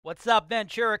What's up,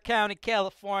 Ventura County,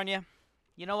 California?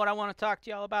 You know what I want to talk to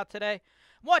y'all about today? I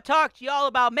want to talk to y'all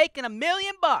about making $1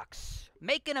 million bucks.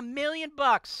 Making $1 million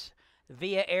bucks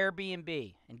via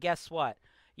Airbnb. And guess what?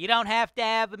 You don't have to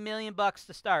have $1 million bucks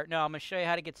to start. No, I'm going to show you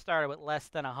how to get started with less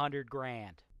than 100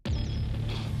 grand.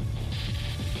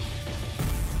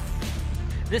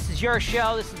 This is your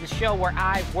show. This is the show where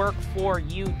I work for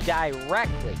you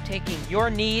directly, taking your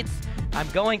needs. I'm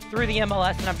going through the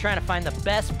MLS and I'm trying to find the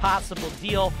best possible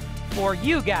deal for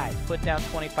you guys. Put down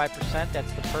 25%.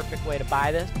 That's the perfect way to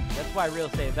buy this. That's why real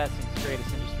estate investing is the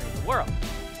greatest industry in the world.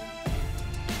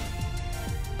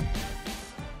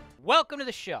 Welcome to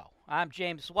the show. I'm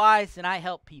James Wise and I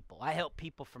help people. I help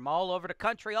people from all over the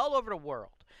country, all over the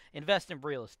world, invest in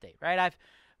real estate, right? I've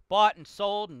bought and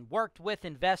sold and worked with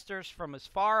investors from as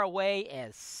far away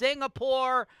as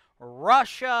Singapore,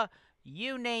 Russia,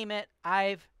 you name it.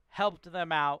 I've helped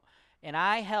them out, and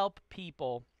I help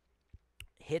people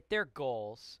hit their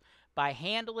goals by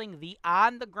handling the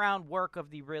on-the-ground work of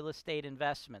the real estate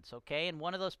investments, okay? And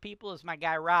one of those people is my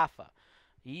guy, Rafa.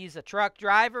 He's a truck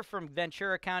driver from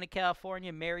Ventura County,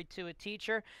 California, married to a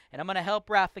teacher, and I'm going to help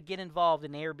Rafa get involved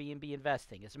in Airbnb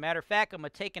investing. As a matter of fact, I'm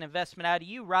going to take an investment out of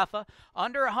you, Rafa,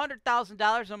 under $100,000. I'm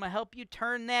going to help you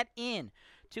turn that in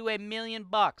to $1 million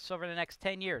bucks over the next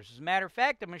 10 years. As a matter of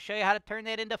fact, I'm going to show you how to turn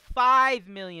that into $5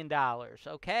 million,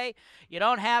 okay? You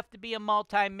don't have to be a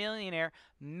multimillionaire.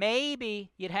 Maybe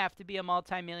you'd have to be a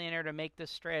multimillionaire to make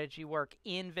this strategy work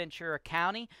in Ventura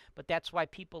County, but that's why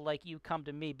people like you come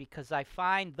to me, because I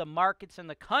find the markets in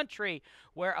the country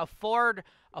where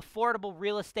affordable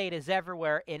real estate is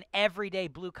everywhere, and everyday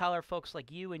blue-collar folks like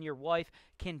you and your wife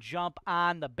can jump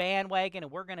on the bandwagon,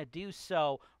 and we're going to do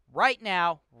so right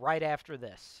now, right after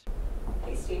this.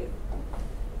 Hey, Steve.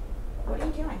 What are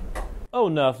you doing? Oh,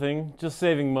 nothing. Just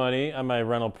saving money on my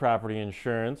rental property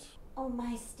insurance. Oh,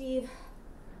 my Steve.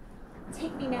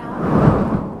 Take me now.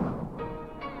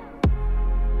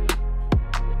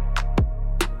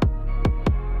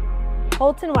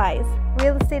 HoltonWise,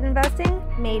 real estate investing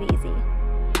made easy.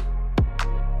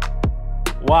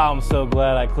 Wow, I'm so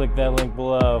glad I clicked that link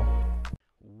below.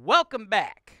 Welcome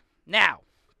back. Now,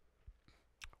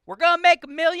 we're going to make $1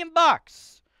 million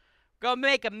bucks. We're going to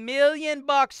make $1 million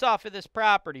bucks off of this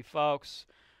property, folks.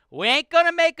 We ain't going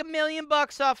to make $1 million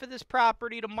bucks off of this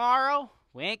property tomorrow.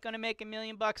 We ain't going to make $1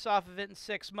 million bucks off of it in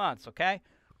 6 months, okay?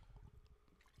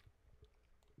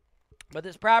 But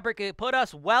this property could put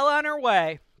us well on our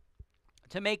way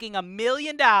to making $1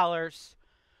 million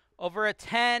over a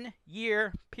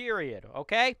 10-year period,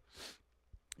 okay?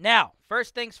 Now,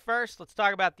 first things first, let's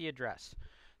talk about the address.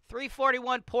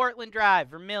 341 Portland Drive,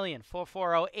 Vermilion,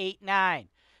 44089.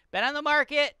 Been on the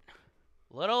market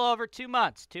a little over 2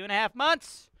 months, 2.5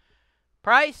 months.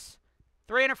 Price,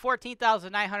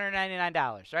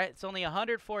 $314,999, right? It's only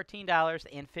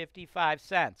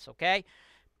 $114.55, okay?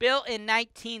 Built in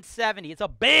 1970. It's a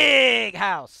big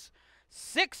house.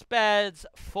 6 beds,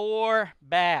 4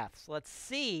 baths. Let's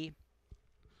see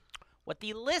what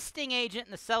the listing agent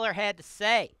and the seller had to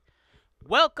say.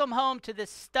 Welcome home to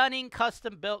this stunning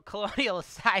custom-built colonial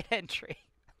side entry.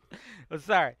 I'm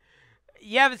sorry.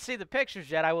 You haven't seen the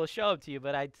pictures yet. I will show them to you,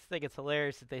 but I just think it's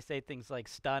hilarious that they say things like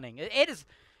stunning. It's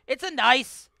a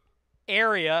nice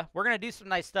area. We're going to do some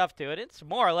nice stuff to it. It's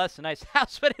more or less a nice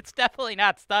house, but it's definitely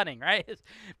not stunning, right? It's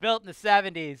built in the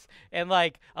 70s, and,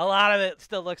 like, a lot of it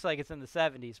still looks like it's in the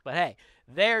 70s. But, hey,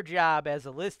 their job as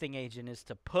a listing agent is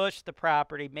to push the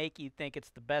property, make you think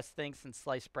it's the best thing since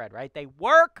sliced bread, right? They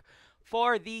work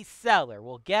for the seller.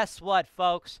 Well, guess what,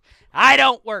 folks? I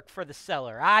don't work for the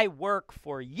seller. I work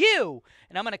for you,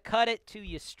 and I'm going to cut it to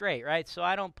you straight, right? So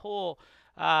I don't pull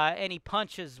any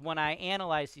punches when I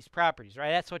analyze these properties,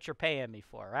 right? That's what you're paying me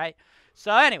for, right?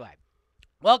 So anyway,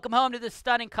 welcome home to this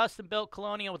stunning custom-built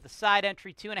colonial with a side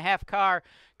entry, 2.5-car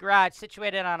garage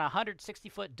situated on a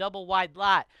 160-foot double-wide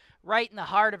lot right in the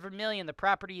heart of Vermilion. The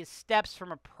property is steps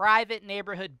from a private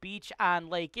neighborhood beach on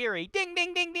Lake Erie. Ding,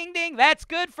 ding, ding, ding, ding. That's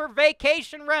good for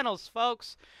vacation rentals,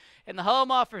 folks. And the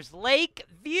home offers lake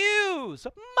views.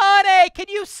 Money! Can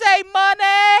you say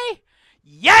money?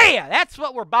 Yeah, that's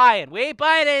what we're buying. We ain't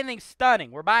buying anything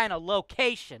stunning. We're buying a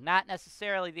location, not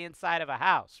necessarily the inside of a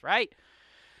house, right?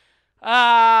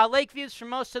 Lake views from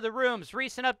most of the rooms.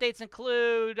 Recent updates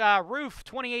include roof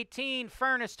 2018,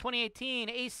 furnace 2018,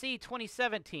 AC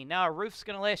 2017. Now, a roof's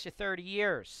going to last you 30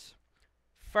 years.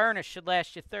 Furnace should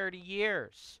last you 30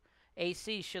 years.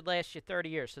 AC should last you 30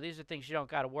 years. So these are things you don't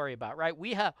got to worry about, right?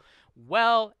 We have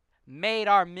made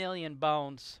our million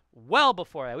bones well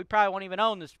before that. We probably won't even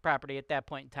own this property at that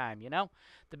point in time, you know?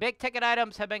 The big ticket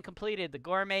items have been completed. The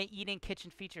gourmet eating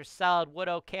kitchen features solid wood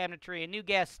oak cabinetry, a new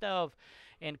gas stove,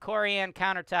 and Corian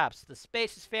countertops. The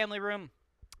spacious family room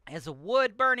has a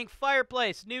wood-burning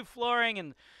fireplace, new flooring,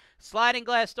 and sliding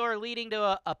glass door leading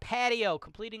to a patio,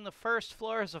 completing the first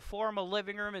floor as a formal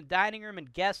living room and dining room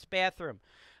and guest bathroom.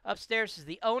 Upstairs is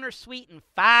the owner's suite and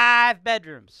 5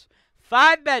 bedrooms.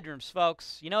 5 bedrooms,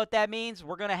 folks. You know what that means?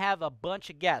 We're going to have a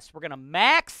bunch of guests. We're going to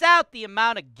max out the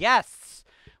amount of guests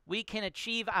we can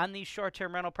achieve on these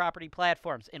short-term rental property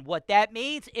platforms. And what that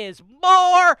means is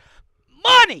more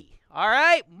money. All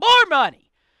right? More money.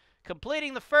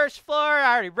 Completing the first floor.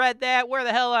 I already read that. Where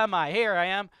the hell am I? Here I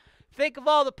am. Think of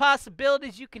all the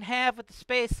possibilities you can have with the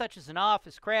space, such as an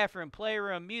office, craft room,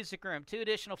 playroom, music room. 2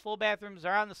 additional full bathrooms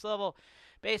are on this level.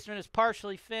 Basement is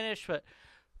partially finished, but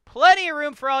plenty of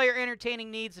room for all your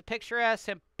entertaining needs. A picturesque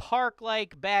and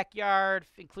park-like backyard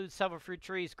includes several fruit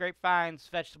trees, grapevines,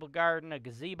 vegetable garden, a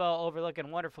gazebo overlooking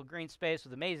wonderful green space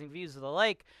with amazing views of the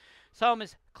lake. This home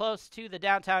is close to the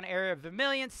downtown area of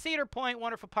Vermilion, Cedar Point,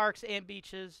 wonderful parks and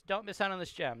beaches. Don't miss out on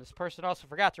this gem. This person also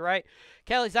forgot to write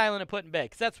Kelly's Island and Put-in-Bay,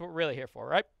 because that's what we're really here for,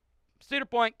 right? Cedar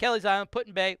Point, Kelly's Island,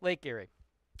 Put-in-Bay, Lake Erie.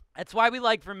 That's why we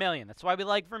like Vermilion. That's why we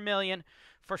like Vermilion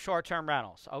for short-term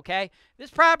rentals, okay?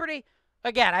 This property,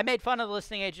 again, I made fun of the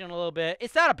listing agent a little bit.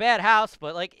 It's not a bad house,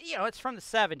 but, like, you know, it's from the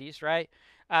 70s, right?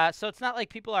 So it's not like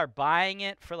people are buying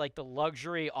it for, like, the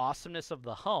luxury awesomeness of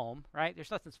the home, right?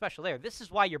 There's nothing special there. This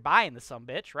is why you're buying this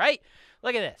sumbitch, right?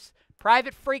 Look at this.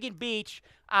 Private friggin' beach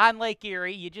on Lake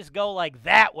Erie. You just go, like,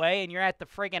 that way, and you're at the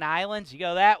friggin' islands. You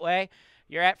go that way.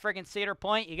 You're at friggin' Cedar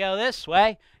Point. You go this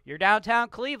way. You're downtown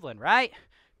Cleveland, right?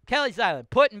 Kelly's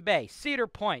Island, Put-in-Bay, Cedar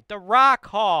Point, the Rock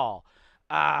Hall,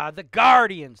 the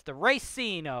Guardians, the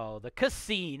Racino, the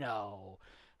Casino.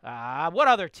 What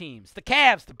other teams? The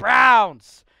Cavs, the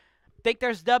Browns. I think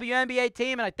there's a WNBA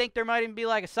team, and I think there might even be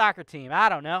like a soccer team. I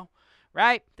don't know,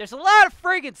 right? There's a lot of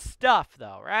friggin' stuff,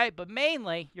 though, right? But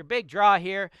mainly, your big draw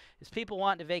here is people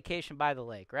wanting to vacation by the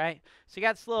lake, right? So you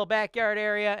got this little backyard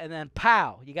area, and then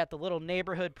pow, you got the little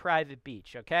neighborhood private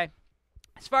beach, okay?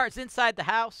 As far as inside the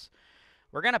house,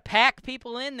 we're going to pack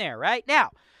people in there, right?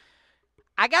 Now,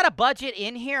 I got a budget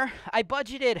in here. I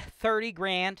budgeted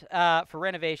 $30,000 for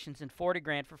renovations and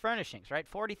 $40,000 for furnishings, right?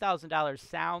 $40,000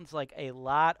 sounds like a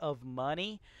lot of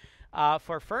money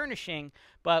for furnishing,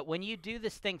 but when you do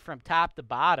this thing from top to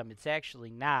bottom, it's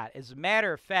actually not. As a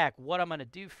matter of fact, what I'm going to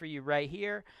do for you right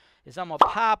here is I'm going to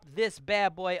pop this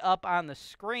bad boy up on the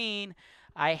screen.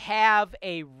 I have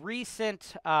a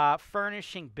recent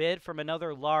furnishing bid from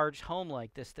another large home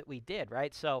like this that we did,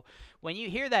 right? So when you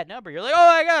hear that number, you're like, oh,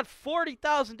 I got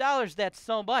 $40,000. That's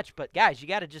so much. But, guys, you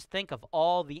got to just think of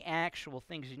all the actual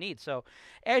things you need. So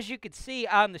as you can see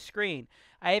on the screen,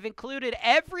 I have included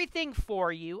everything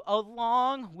for you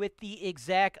along with the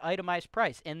exact itemized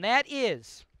price. And that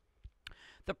is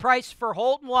the price for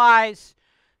HoltonWise,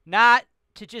 not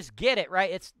to just get it,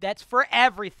 right? That's for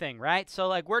everything, right? So,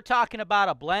 like, we're talking about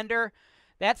a blender.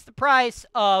 That's the price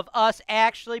of us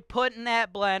actually putting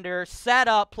that blender set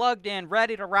up, plugged in,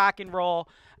 ready to rock and roll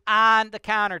on the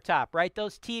countertop, right?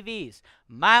 Those TVs,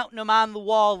 mounting them on the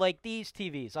wall like these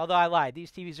TVs. Although I lied,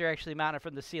 these TVs are actually mounted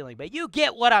from the ceiling. But you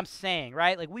get what I'm saying,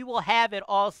 right? Like, we will have it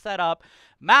all set up,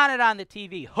 mounted on the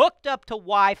TV, hooked up to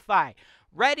Wi-Fi,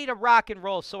 ready to rock and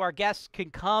roll so our guests can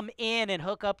come in and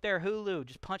hook up their Hulu,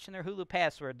 just punch in their Hulu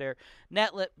password, their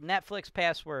Netflix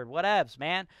password, whatevs,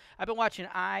 man. I've been watching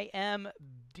IMDb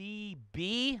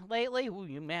lately.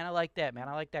 Ooh, man, I like that, man.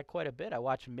 I like that quite a bit. I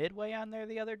watched Midway on there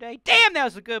the other day. Damn, that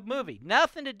was a good movie.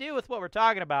 Nothing to do with what we're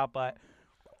talking about, but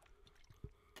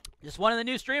just one of the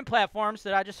new stream platforms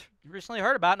that I just recently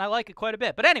heard about, and I like it quite a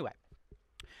bit. But anyway.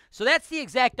 So that's the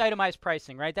exact itemized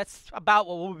pricing, right? That's about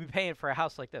what we'll be paying for a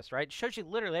house like this, right? It shows you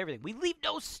literally everything. We leave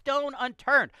no stone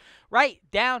unturned, right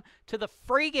down to the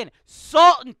friggin'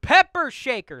 salt and pepper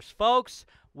shakers, folks.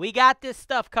 We got this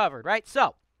stuff covered, right?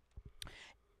 So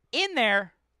in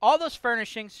there, all those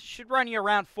furnishings should run you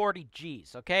around 40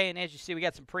 G's, okay? And as you see, we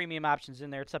got some premium options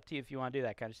in there. It's up to you if you want to do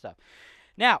that kind of stuff.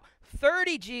 Now,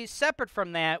 30 G's separate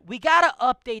from that, we got to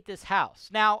update this house.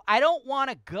 Now, I don't want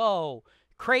to go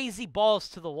crazy balls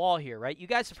to the wall here, right? You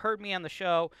guys have heard me on the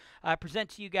show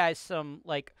present to you guys some,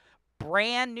 like,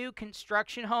 brand new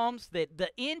construction homes that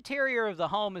the interior of the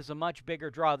home is a much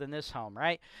bigger draw than this home,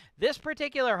 right? This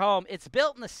particular home, it's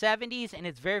built in the 70s and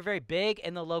it's very, very big,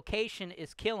 and the location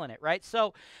is killing it, right?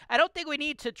 So I don't think we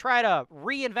need to try to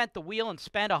reinvent the wheel and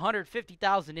spend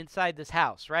 $150,000 inside this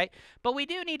house, right? But we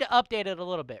do need to update it a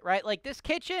little bit, right? Like this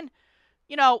kitchen,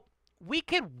 you know, we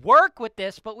could work with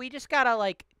this, but we just got to,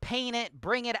 like, paint it,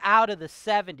 bring it out of the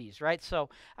 70s, right? So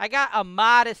I got a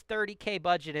modest $30K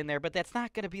budget in there, but that's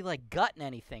not going to be, like, gutting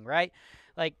anything, right?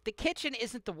 Like, the kitchen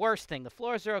isn't the worst thing. The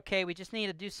floors are okay. We just need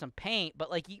to do some paint.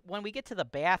 But, like, when we get to the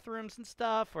bathrooms and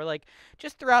stuff, or, like,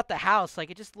 just throughout the house,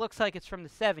 like, it just looks like it's from the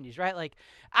 70s, right? Like,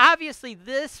 obviously,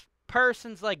 this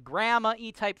person's, like, grandma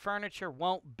E-type furniture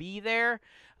won't be there.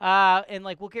 And,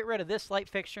 like, we'll get rid of this light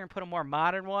fixture and put a more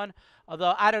modern one.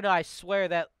 Although, I don't know. I swear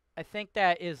that I think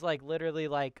that is, like, literally,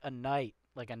 like, a knight.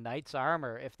 Like, a knight's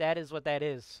armor. If that is what that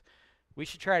is, we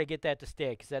should try to get that to stay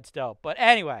because that's dope. But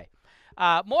anyway,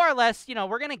 more or less, you know,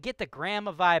 we're going to get the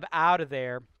grandma vibe out of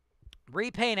there,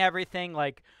 repaint everything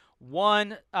like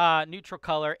one neutral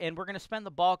color, and we're going to spend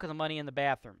the bulk of the money in the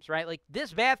bathrooms, right? Like,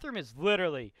 this bathroom is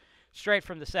literally straight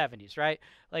from the 70s, right?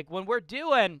 Like, when we're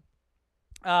doing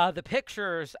the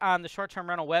pictures on the short-term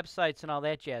rental websites and all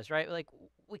that jazz, right? Like,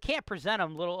 we can't present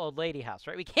them little old lady house,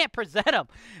 right? We can't present them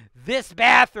this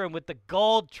bathroom with the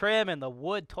gold trim and the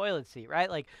wood toilet seat, right?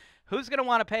 Like, who's going to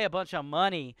want to pay a bunch of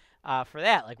money for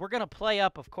that? Like, we're going to play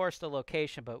up, of course, the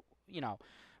location, but, you know,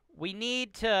 we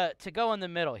need to go in the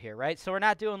middle here, right? So we're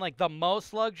not doing, like, the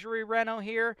most luxury reno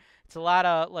here. It's a lot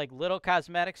of, like, little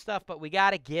cosmetic stuff, but we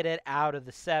got to get it out of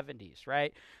the 70s,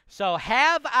 right? So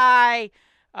have I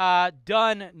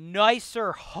done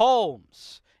nicer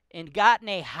homes and gotten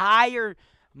a higher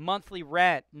nightly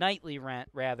rent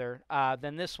rather,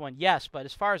 than this one? Yes, but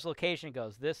as far as location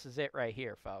goes, this is it right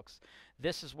here, folks.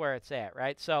 This is where it's at,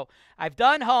 right? So I've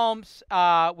done homes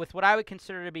with what I would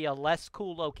consider to be a less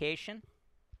cool location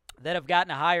that have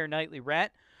gotten a higher nightly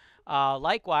rent.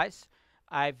 Likewise,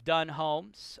 I've done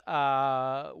homes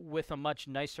with a much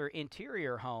nicer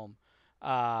interior home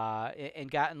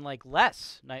and gotten, like,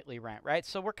 less nightly rent, right?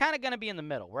 So we're kind of going to be in the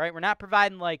middle, right? We're not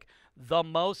providing, like, the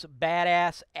most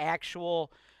badass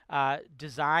actual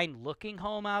design looking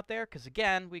home out there, because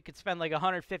again, we could spend like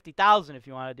 $150,000 if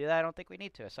you want to do that. I don't think we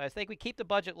need to. So I think we keep the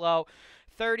budget low,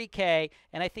 $30K,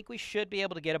 and I think we should be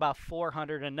able to get about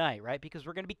 $400 a night, right? Because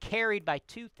we're going to be carried by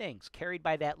two things. Carried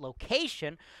by that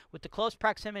location with the close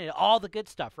proximity to all the good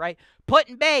stuff, right?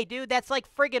 Put-in-Bay, dude, that's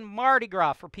like friggin' Mardi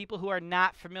Gras for people who are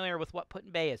not familiar with what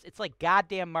Put-in-Bay is. It's like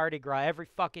goddamn Mardi Gras every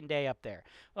fucking day up there.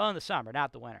 Well, in the summer,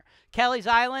 not the winter. Kelly's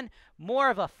Island, more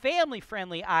of a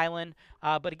family-friendly island,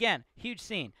 but again, huge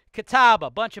scene.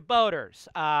 Catawba, bunch of boaters.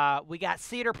 We got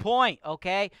Cedar Point,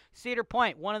 okay? Cedar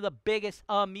Point, one of the biggest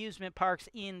amusement parks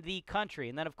in the country.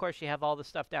 And then, of course, you have all the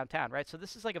stuff downtown, right? So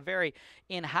this is like a very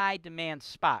in high-demand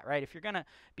spot, right? If you're going to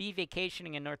be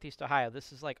vacationing in Northeast Ohio,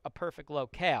 this is like a perfect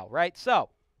locale, right? So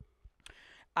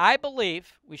I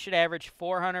believe we should average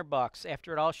 $400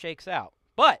 after it all shakes out.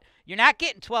 But you're not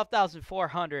getting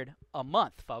 $12,400 a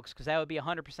month, folks, because that would be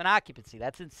 100% occupancy.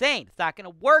 That's insane. It's not going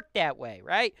to work that way,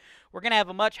 right? We're going to have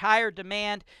a much higher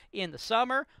demand in the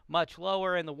summer, much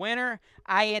lower in the winter.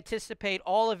 I anticipate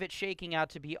all of it shaking out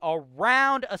to be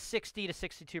around a 60 to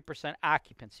 62%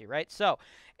 occupancy, right? So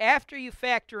after you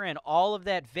factor in all of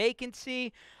that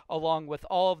vacancy, along with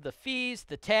all of the fees,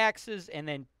 the taxes, and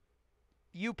then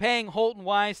you paying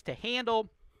HoltonWise to handle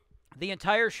the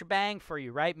entire shebang for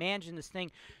you, right? Managing this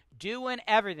thing, doing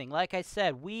everything. Like I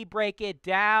said, we break it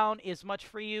down as much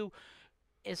for you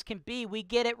as can be. We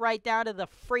get it right down to the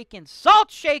freaking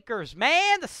salt shakers,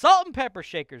 man. The salt and pepper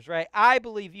shakers, right? I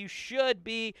believe you should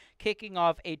be kicking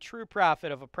off a true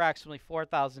profit of approximately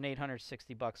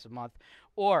 $4,860 a month,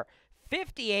 or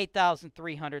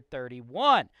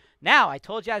 $58,331. Now, I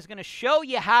told you I was going to show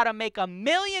you how to make $1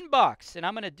 million, and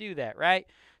I'm going to do that, right?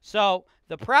 So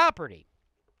the property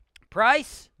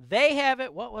price, they have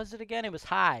it, what was it again? It was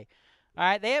high. All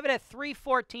right, they have it at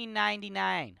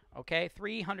 $314.99, okay?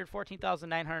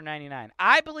 $314,999.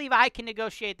 I believe I can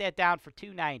negotiate that down for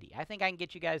 $290. I think I can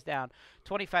get you guys down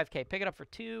 $25K. Pick it up for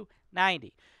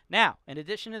 $290. Now, in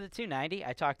addition to the $290,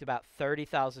 I talked about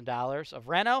 $30,000 of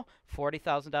reno,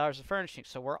 $40,000 of furnishing.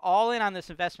 So we're all in on this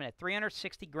investment at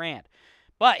 $360,000.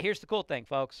 But here's the cool thing,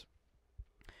 folks.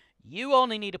 You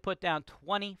only need to put down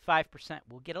 25%.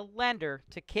 We'll get a lender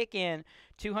to kick in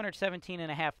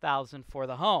 $217,500 for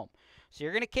the home. So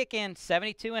you're going to kick in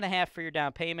 $72,500 for your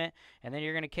down payment, and then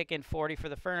you're going to kick in $40,000 for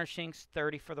the furnishings,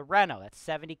 $30,000 for the reno. That's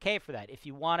 $70K for that. If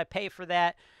you want to pay for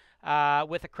that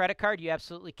with a credit card, you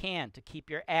absolutely can to keep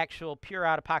your actual pure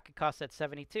out-of-pocket costs at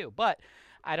 $72,000. But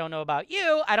I don't know about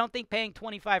you. I don't think paying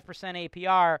 25%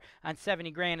 APR on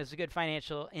 $70,000 is a good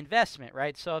financial investment,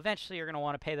 right? So eventually you're going to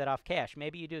want to pay that off cash.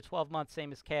 Maybe you do 12 months,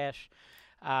 same as cash,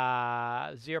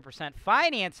 0%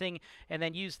 financing, and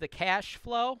then use the cash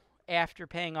flow after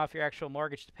paying off your actual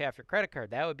mortgage to pay off your credit card.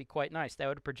 That would be quite nice. That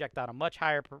would project out a much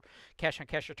higher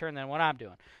cash-on-cash return than what I'm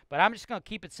doing. But I'm just going to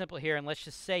keep it simple here, and let's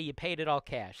just say you paid it all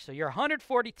cash. So you're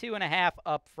 $142,500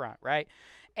 up front, right?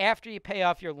 after you pay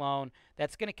off your loan,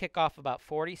 that's going to kick off about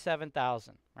 $47,000,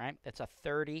 right? That's a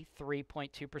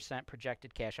 33.2%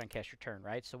 projected cash on cash return,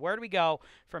 right? So where do we go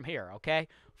from here, okay?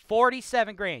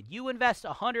 47 grand. You invest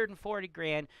 140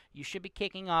 grand, you should be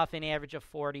kicking off an average of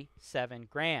 47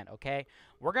 grand, okay?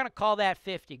 We're going to call that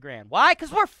 50 grand. Why?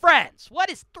 Because we're friends. What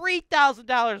is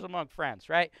 $3,000 among friends,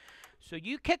 right? So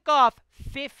you kick off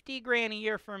 50 grand a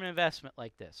year from an investment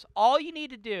like this. All you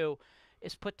need to do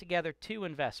is put together 2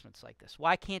 investments like this.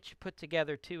 Why can't you put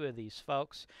together 2 of these,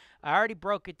 folks? I already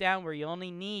broke it down where you only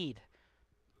need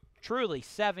truly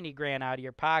 70 grand out of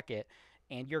your pocket,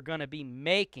 and you're going to be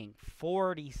making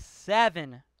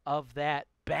 47 of that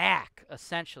back,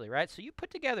 essentially, right? So you put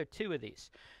together 2 of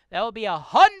these. That will be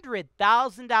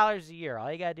 $100,000 a year.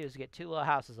 All you got to do is get 2 little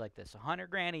houses like this, 100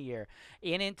 grand a year.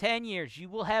 And in 10 years, you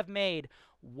will have made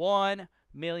 $1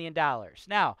 million.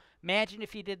 Now, imagine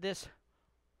if you did this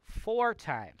 4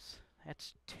 times.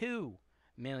 That's $2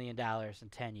 million in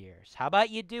 10 years. How about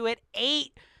you do it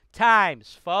 8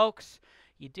 times, folks?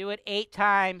 You do it 8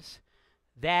 times.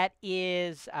 That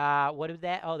is, what is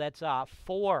that? Oh, that's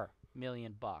 $4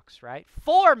 million, right?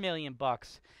 $4 million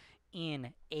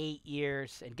in 8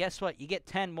 years. And guess what? You get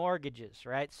 10 mortgages,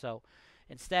 right? So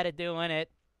instead of doing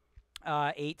it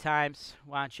 8 times,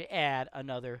 why don't you add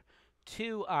another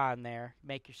 2 on there?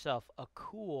 Make yourself a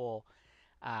cool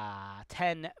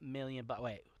 10 million. But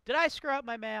wait, did I screw up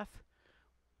my math?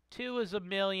 2 is $1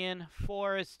 million,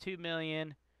 4 is $2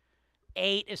 million,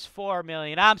 8 is $4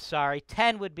 million. I'm sorry,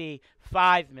 10 would be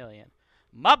 $5 million.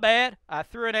 My bad. I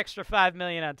threw an extra $5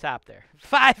 million on top there.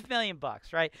 $5 million,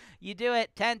 right? You do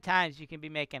it 10 times, you can be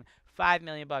making $5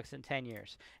 million in 10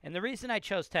 years. And the reason I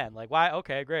chose 10, like, why?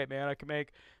 Okay, great, man. I can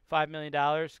make $5 million.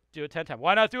 Do it 10 times.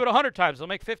 Why not do it 100 times? I'll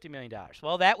make $50 million.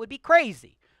 Well, that would be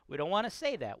crazy. We don't want to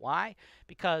say that. Why?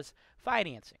 Because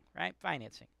financing, right?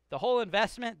 Financing. The whole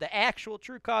investment, the actual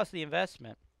true cost of the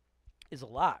investment is a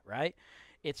lot, right?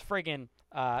 It's friggin'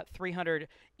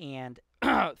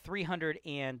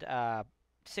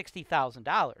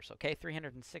 $360,000, okay?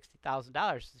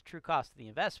 $360,000 is the true cost of the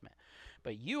investment.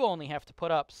 But you only have to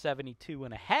put up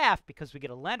 72.5 because we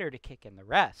get a lender to kick in the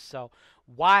rest. So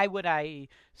why would I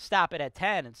stop it at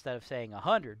 10 instead of saying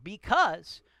 100?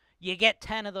 Because you get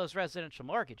 10 of those residential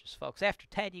mortgages, folks. After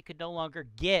 10, you can no longer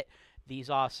get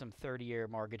these awesome 30-year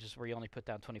mortgages where you only put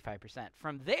down 25%.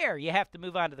 From there, you have to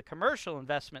move on to the commercial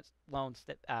investment loans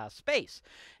space.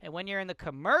 And when you're in the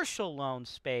commercial loan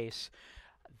space,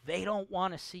 they don't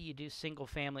want to see you do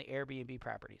single-family Airbnb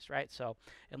properties, right? So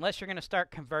unless you're going to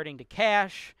start converting to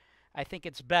cash, I think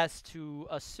it's best to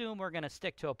assume we're going to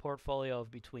stick to a portfolio of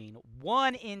between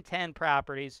 1 in 10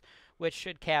 properties, which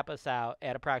should cap us out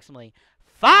at approximately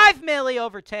 $5 million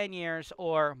over 10 years,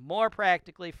 or more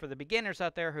practically for the beginners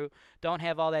out there who don't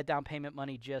have all that down payment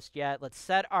money just yet, let's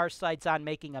set our sights on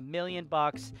making $1 million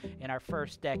in our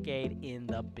first decade in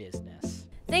the business.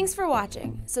 Thanks for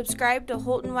watching. Subscribe to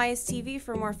HoltonWise TV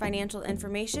for more financial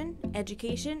information,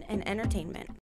 education, and entertainment.